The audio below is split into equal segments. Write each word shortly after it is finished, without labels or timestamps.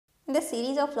In the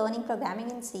series of learning programming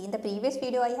in C, in the previous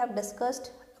video I have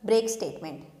discussed break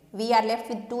statement. We are left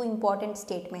with two important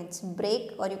statements,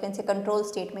 break or you can say control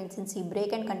statements in C,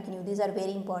 break and continue. These are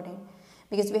very important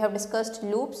because we have discussed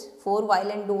loops, for, while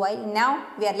and do while. Now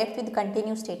we are left with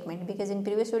continue statement because in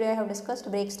previous video I have discussed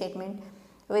break statement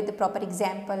with the proper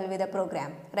example with a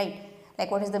program, right?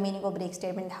 Like what is the meaning of break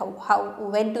statement,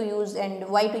 when to use and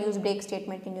why to use break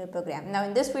statement in your program. Now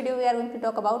in this video we are going to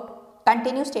talk about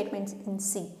continue statements in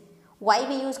C. Why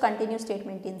we use continue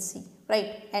statement in C,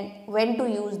 right? And when to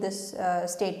use this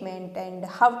statement and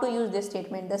how to use this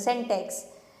statement, the syntax,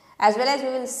 as well as we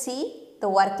will see the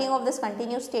working of this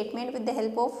continue statement with the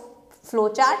help of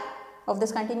flowchart of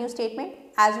this continue statement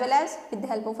as well as with the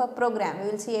help of a program.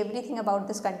 We will see everything about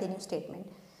this continue statement,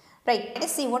 right? Let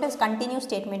us see what is continue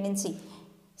statement in C.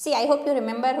 See, I hope you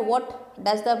remember what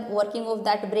does the working of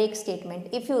that break statement.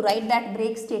 If you write that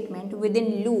break statement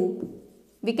within loop,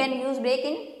 we can use break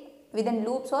in within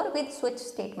loops or with switch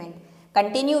statement.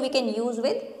 Continue we can use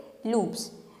with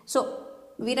loops. So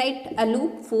we write a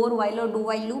loop, for, while or do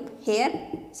while loop. Here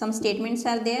some statements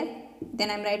are there, then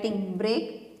I am writing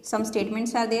break, some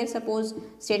statements are there, suppose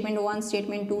statement 1,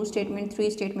 statement 2, statement 3,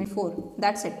 statement 4,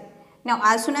 that's it. Now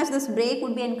as soon as this break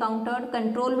would be encountered,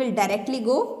 control will directly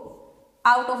go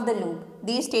out of the loop.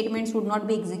 These statements would not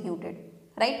be executed,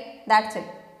 right? That's it.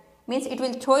 Means it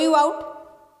will throw you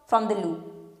out from the loop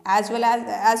as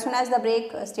soon as the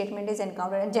break statement is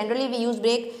encountered. And generally we use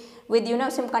break with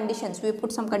some conditions. We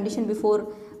put some condition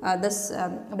before this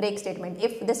break statement.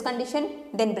 If this condition,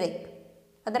 then break,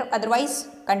 otherwise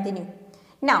continue.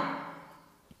 Now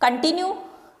continue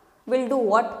will do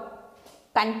what?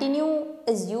 Continue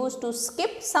is used to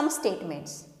skip some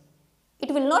statements.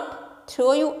 It will not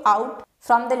throw you out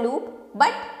from the loop,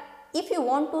 but if you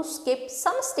want to skip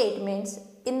some statements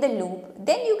in the loop,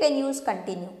 then you can use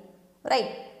continue,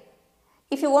 right?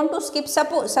 If you want to skip,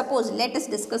 suppose let us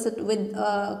discuss it with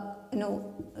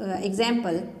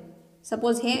example.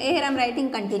 Suppose here I am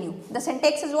writing continue. The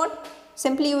syntax is what?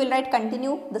 Simply you will write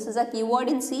continue. This is a keyword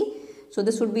in C, so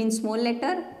this would be in small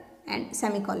letter and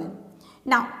semicolon.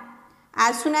 Now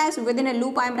as soon as within a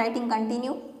loop I am writing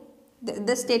continue,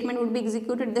 this statement would be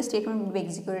executed, this statement would be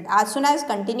executed. As soon as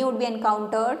continue would be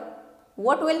encountered,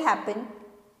 what will happen?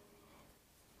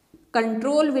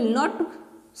 Control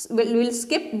will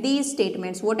skip these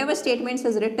statements. Whatever statements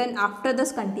is written after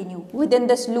this continue within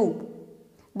this loop,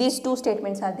 these two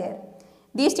statements are there.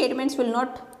 These statements will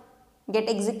not get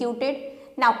executed.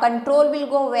 Now control will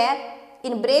go where?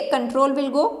 In break, control will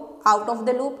go out of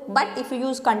the loop, but if you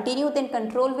use continue, then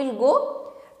control will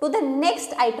go to the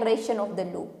next iteration of the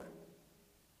loop,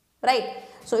 right?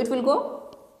 So it will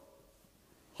go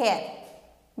here,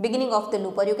 beginning of the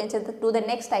loop, or you can say to the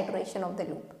next iteration of the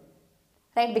loop,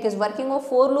 right? Because working of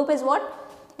for loop is what?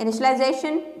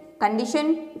 Initialization,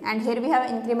 condition, and here we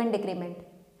have increment, decrement,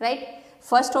 right?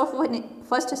 First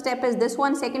step is this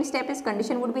one, second step is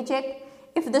condition would be checked.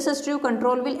 If this is true,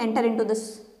 control will enter into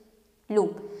this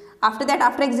loop. After that,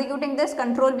 after executing this,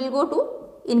 control will go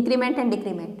to increment and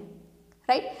decrement,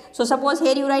 right? So suppose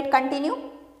here you write continue,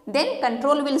 then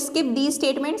control will skip these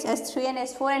statements S3 and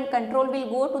S4 and control will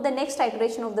go to the next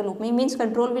iteration of the loop. Means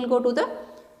control will go to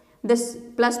this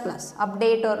plus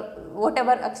update or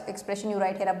whatever expression you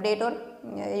write here, update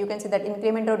or you can say that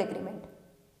increment or decrement,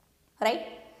 right?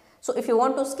 So if you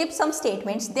want to skip some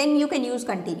statements, then you can use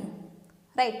continue,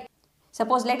 right?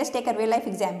 Suppose let us take a real life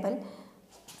example.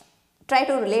 Try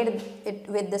to relate it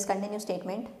with this continue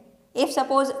statement. If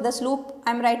suppose this loop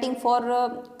I am writing for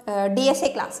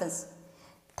DSA classes,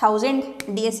 1000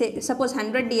 DSA, suppose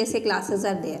 100 DSA classes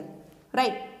are there,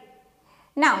 right?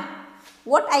 Now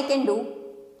what I can do,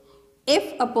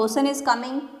 if a person is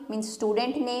coming, means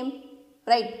student name,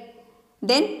 right?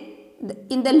 Then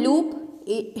in the loop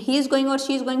he is going or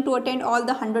she is going to attend all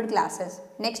the 100 classes.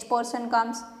 Next person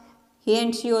comes, he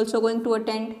and she also going to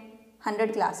attend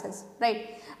 100 classes,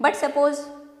 right? But suppose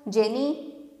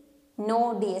Jenny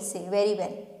know DSA very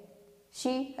well.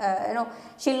 She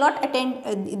she will not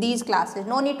attend these classes.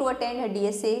 No need to attend her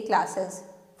DSA classes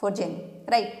for Jenny,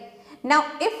 right? Now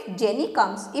if Jenny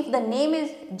comes, if the name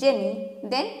is Jenny,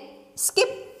 then skip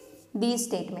these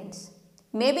statements.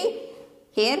 Maybe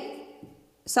here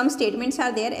some statements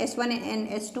are there, S1 and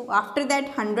S2, after that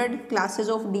 100 classes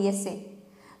of DSA.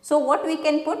 So what we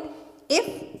can put,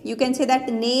 if you can say that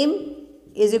name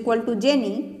is equal to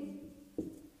Jenny,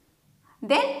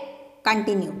 then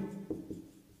continue.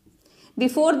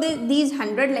 Before these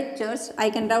 100 lectures, I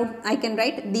can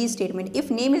write these statements. If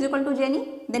name is equal to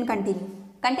Jenny, then continue.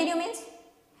 Continue means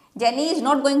Jenny is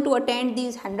not going to attend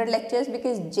these 100 lectures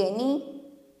because Jenny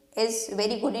is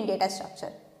very good in data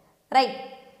structure, right?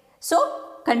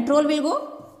 So control will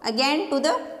go again to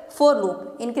the for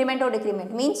loop, increment or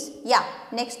decrement means, yeah,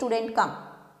 next student come,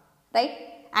 right?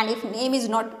 And if name is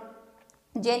not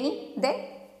Jenny, then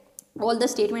all the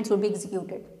statements will be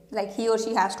executed, like he or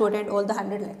she has to attend all the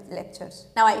 100 lectures.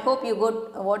 Now I hope you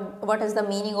got what is the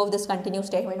meaning of this continue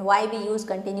statement, why we use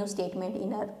continue statement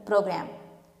in our program.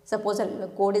 Suppose a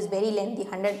code is very lengthy,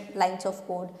 100 lines of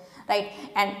code, right?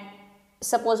 And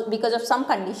suppose because of some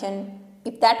condition,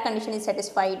 if that condition is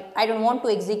satisfied, I don't want to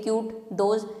execute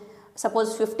those,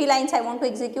 suppose 50 lines I want to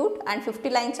execute and 50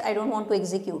 lines I don't want to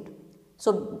execute.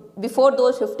 So before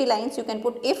those 50 lines you can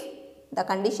put if the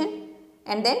condition,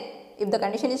 and then if the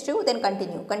condition is true, then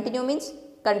continue. Continue means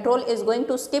control is going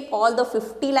to skip all the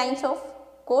 50 lines of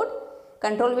code,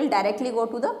 control will directly go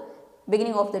to the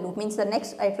beginning of the loop, means the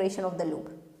next iteration of the loop,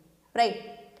 right?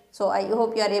 So I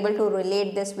hope you are able to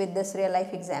relate this with this real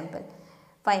life example.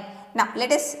 Fine. Now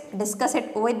let us discuss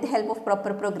it with the help of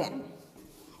proper program.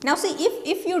 Now see,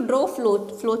 if you draw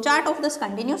flowchart of this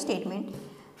continue statement,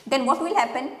 then what will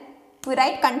happen? We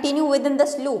write continue within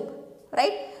this loop,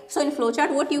 right? So in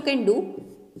flowchart what you can do,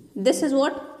 this is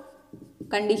what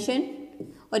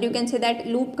condition, or you can say that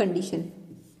loop condition,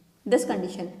 this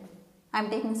condition. I am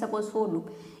taking suppose for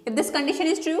loop. If this condition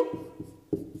is true,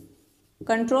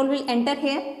 control will enter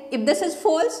here. If this is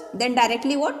false, then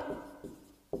directly what?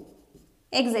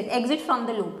 Exit from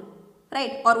the loop,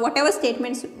 right? Or whatever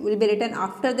statements will be written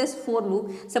after this for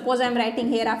loop. Suppose I am writing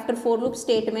here after for loop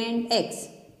statement X.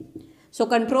 So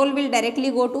control will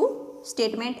directly go to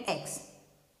statement X,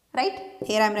 right?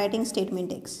 Here I am writing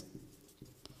statement X.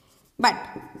 But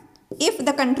if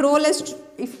the control is,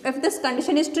 if this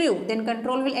condition is true, then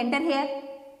control will enter here.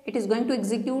 It is going to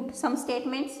execute some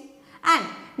statements. And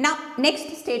now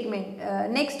next statement,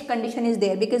 next condition is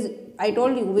there, because I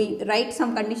told you we write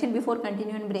some condition before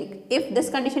continue and break. If this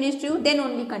condition is true, then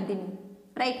only continue,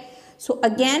 right? So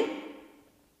again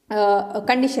a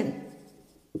condition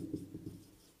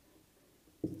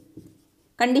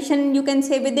you can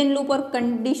say within loop or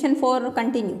condition for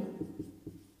continue.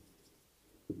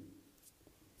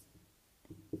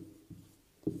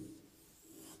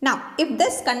 Now if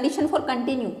this condition for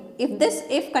continue,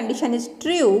 if condition is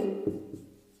true,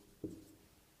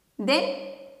 then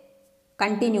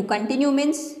continue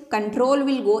means control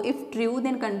will go, if true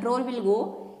then control will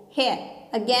go here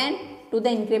again to the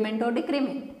increment or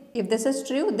decrement. If this is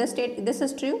true, this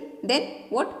is true, then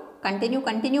what?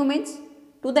 Continue means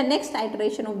to the next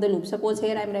iteration of the loop. Suppose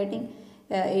here I am writing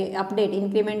update,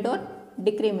 increment or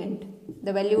decrement,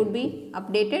 the value would be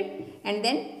updated and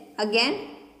then again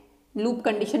loop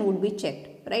condition would be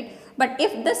checked, right? But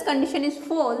if this condition is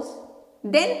false,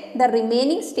 then the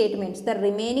remaining statements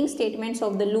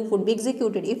of the loop would be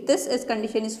executed. If this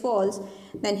condition is false,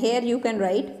 then here you can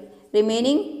write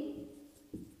remaining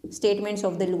statements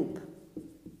of the loop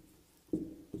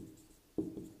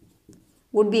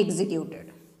would be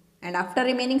executed. And after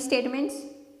remaining statements,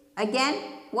 again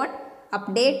what?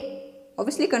 Update.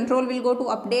 Obviously control will go to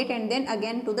update and then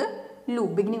again to the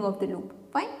loop, beginning of the loop.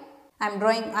 Fine.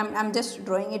 I'm just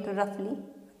drawing it roughly.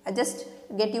 I just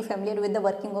get you familiar with the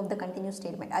working of the continue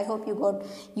statement. I hope you got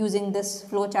using this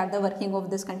flowchart the working of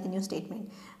this continue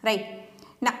statement, right?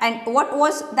 Now, and what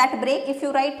was that break? If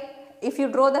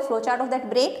you draw the flowchart of that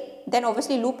break, then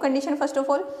obviously loop condition first of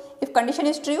all. If condition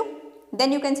is true,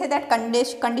 then you can say that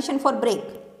condition for break.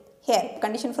 Here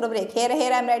condition for a break. Here I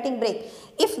am writing break.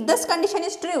 If this condition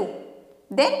is true,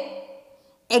 then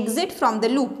exit from the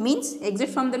loop means exit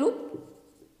from the loop.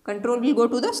 Control will go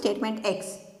to the statement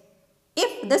X.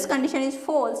 If this condition is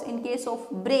false in case of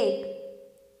break,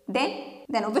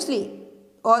 then obviously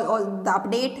all the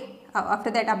update, after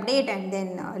that update and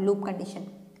then loop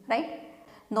condition, right?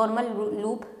 Normal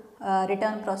loop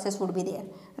return process would be there,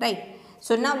 right?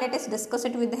 So now let us discuss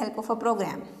it with the help of a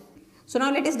program. So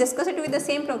now let us discuss it with the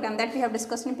same program that we have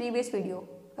discussed in previous video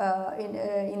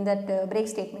in that break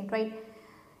statement, right?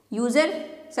 User,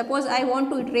 suppose I want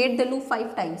to iterate the loop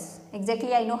 5 times.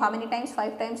 Exactly I know how many times,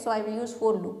 5 times, so I will use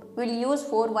for loop. We will use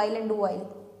for, while and do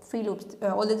while, 3 loops,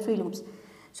 all the 3 loops.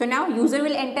 So now user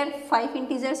will enter 5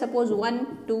 integers, suppose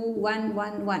 1, 2, 1,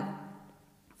 1, 1,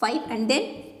 5, and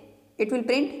then it will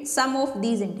print sum of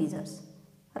these integers,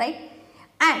 right?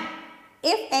 And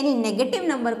if any negative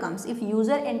number comes, if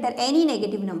user enter any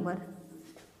negative number,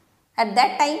 at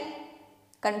that time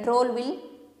control will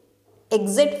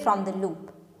exit from the loop.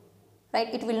 Right,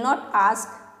 it will not ask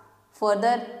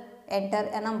further enter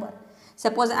a number.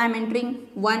 Suppose I am entering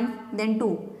 1 then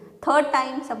 2. Third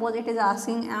time suppose it is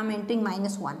asking I am entering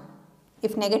 -1.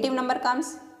 If negative number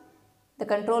comes, the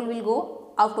control will go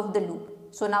out of the loop.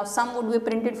 So now sum would be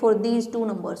printed for these 2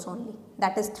 numbers only,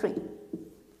 that is 3.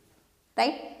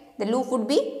 Right. The loop would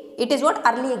be, it is what,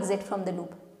 early exit from the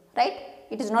loop, right?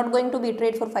 It is not going to be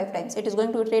iterate for 5 times. It is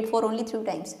going to iterate for only 3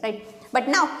 times, right? But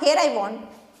now here I want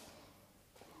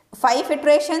 5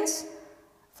 iterations,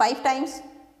 5 times,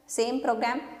 same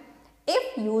program.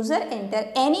 If user enter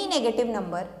any negative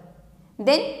number,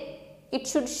 then it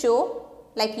should show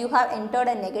like you have entered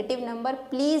a negative number,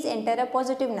 please enter a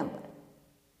positive number,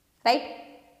 right?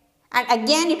 And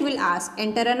again it will ask,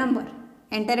 enter a number,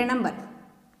 enter a number.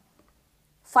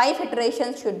 5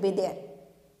 iterations should be there.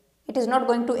 It is not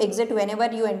going to exit whenever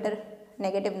you enter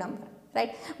negative number,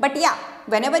 right? But yeah,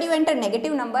 whenever you enter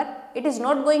negative number, it is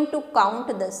not going to count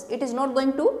this. It is not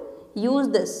going to use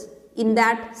this in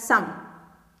that sum.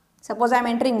 Suppose I am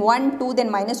entering 1, 2, then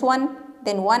minus 1,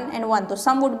 then 1 and 1. So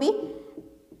sum would be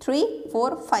 3,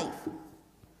 4, 5.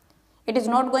 It is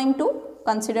not going to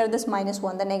consider this minus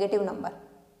 1, the negative number,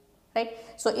 right?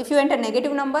 So if you enter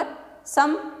negative number,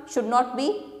 sum should not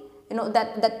be,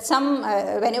 that sum,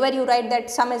 whenever you write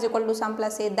that sum is equal to sum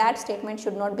plus a, that statement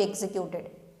should not be executed.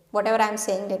 Whatever I am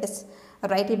saying, let us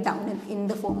write it down in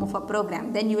the form of a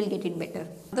program, then you will get it better.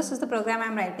 This is the program I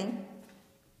am writing.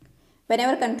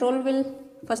 Whenever control will,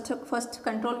 first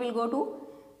control will go to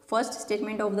first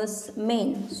statement of this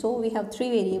main. So we have 3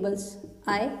 variables,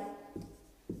 I,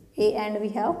 a, and we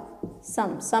have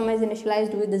sum. Sum is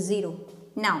initialized with 0.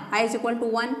 Now I is equal to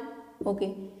 1,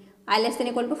 okay. I less than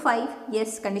equal to 5,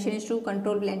 yes, condition is true,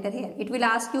 control will enter here. It will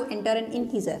ask you enter an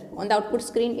integer. On the output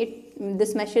screen,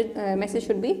 this message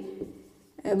should be,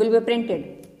 will be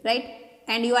printed, right?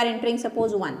 And you are entering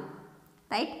suppose 1,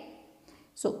 right?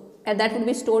 So that would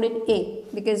be stored in A,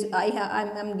 because I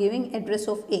am giving address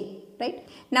of A, right?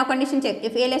 Now condition check,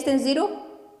 if A less than 0,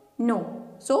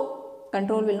 no. So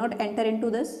control will not enter into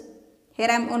this. Here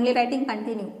I am only writing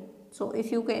continue. So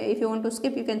if you want to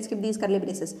skip, you can skip these curly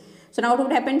braces. So now what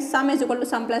would happen? Sum is equal to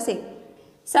sum plus a.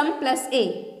 Sum plus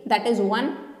a, that is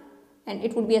 1, and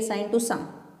it would be assigned to sum,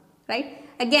 right?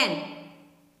 Again,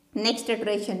 next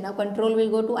iteration. Now control will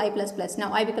go to I plus plus.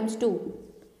 Now I becomes 2.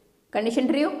 Condition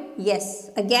true? Yes.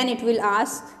 Again it will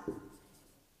ask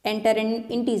enter an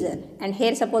integer, and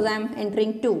here suppose I am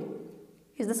entering 2.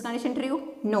 Is this condition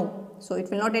true? No. So it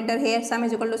will not enter here. Sum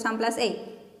is equal to sum plus a.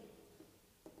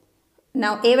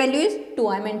 Now a value is 2,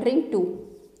 I am entering 2.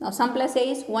 Now sum plus a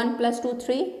is 1 plus 2,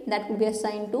 3, that would be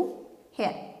assigned to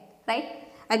here, right?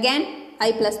 Again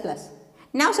I plus plus.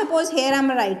 Now suppose here I am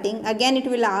writing, again it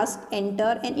will ask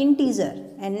enter an integer,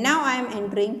 and now I am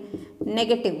entering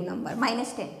negative number,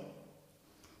 minus 10.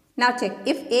 Now check,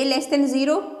 if a less than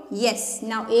 0, yes,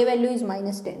 now a value is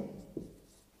minus 10.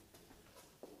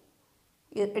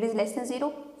 It is less than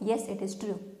 0, yes, it is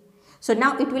true. So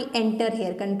now it will enter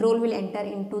here, control will enter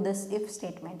into this if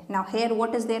statement. Now here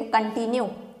what is there? Continue.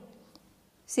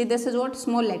 See, this is what?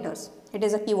 Small letters. It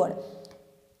is a keyword.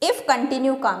 If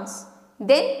continue comes,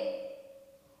 then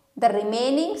the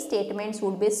remaining statements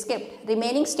would be skipped.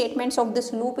 Remaining statements of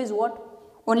this loop is what?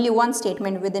 Only one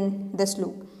statement within this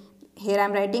loop. Here I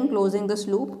am writing closing this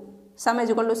loop. Sum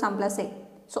is equal to sum plus a.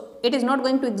 So it is not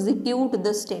going to execute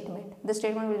this statement. This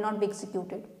statement will not be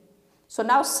executed. So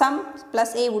now sum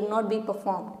plus a would not be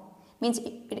performed, means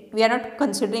we are not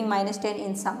considering minus 10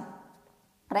 in sum,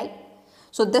 right?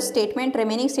 So this statement,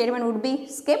 remaining statement would be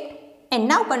skipped, and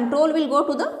now control will go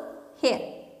to the here.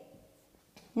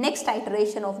 Next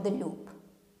iteration of the loop,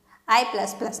 I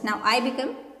plus plus. Now I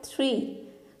become 3.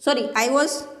 Sorry, I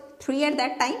was 3 at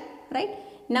that time, right?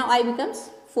 Now I becomes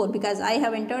 4 because I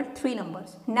have entered 3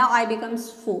 numbers. Now I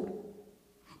becomes 4.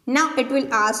 Now it will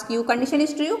ask you, condition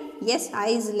is true, yes, I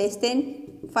is less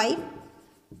than 5,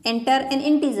 enter an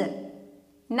integer.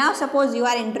 Now suppose you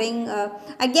are entering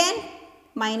again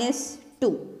minus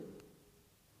 2.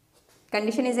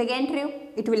 Condition is again true,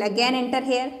 it will again enter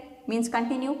here, means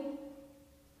continue.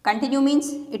 Continue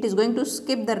means it is going to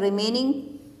skip the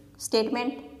remaining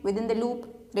statement within the loop.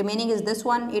 Remaining is this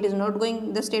one, it is not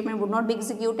going, this statement would not be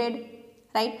executed,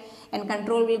 right? And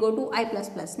control will go to I plus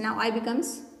plus. Now I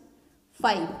becomes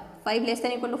 5. 5 less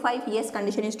than equal to 5, yes,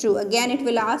 condition is true. Again it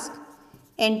will ask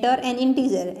enter an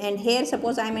integer, and here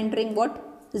suppose I am entering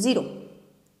what? 0.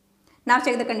 Now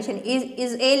check the condition.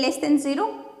 Is a less than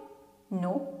 0?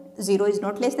 No, 0 is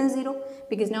not less than 0,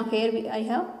 because now here I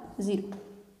have 0,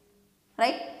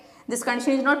 right? This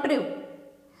condition is not true.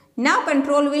 Now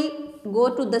control will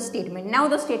go to the statement. Now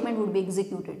the statement would be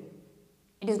executed.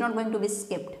 It is not going to be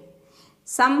skipped.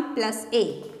 Sum plus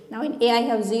a. Now in a I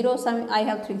have 0, sum I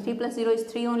have 3. 3 plus 0 is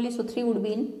 3 only, so 3 would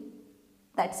be in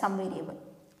that sum variable.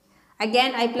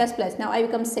 Again I plus plus. Now I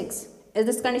become 6. Is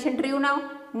this condition true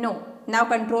now? No. Now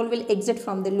control will exit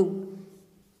from the loop.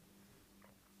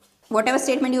 whatever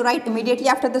statement you write immediately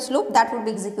after this loop, that would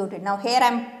be executed. Now here I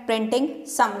am printing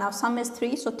sum. Now sum is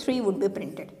 3, so 3 would be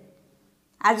printed.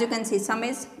 As you can see, sum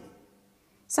is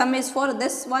for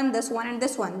this one and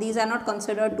this one. These are not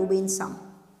considered to be in sum,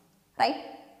 right?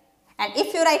 And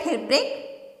if you write here break,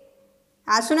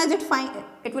 as soon as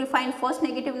it will find first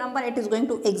negative number, it is going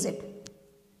to exit.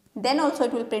 Then also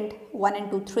it will print 1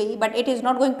 and 2, 3, but it is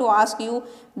not going to ask you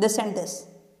this and this.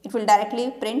 It will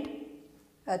directly print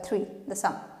 3, the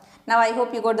sum. Now I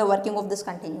hope you got the working of this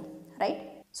continue,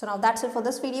 right? So now that's it for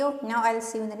this video. Now I'll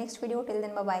see you in the next video. Till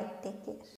then, bye bye. Take care.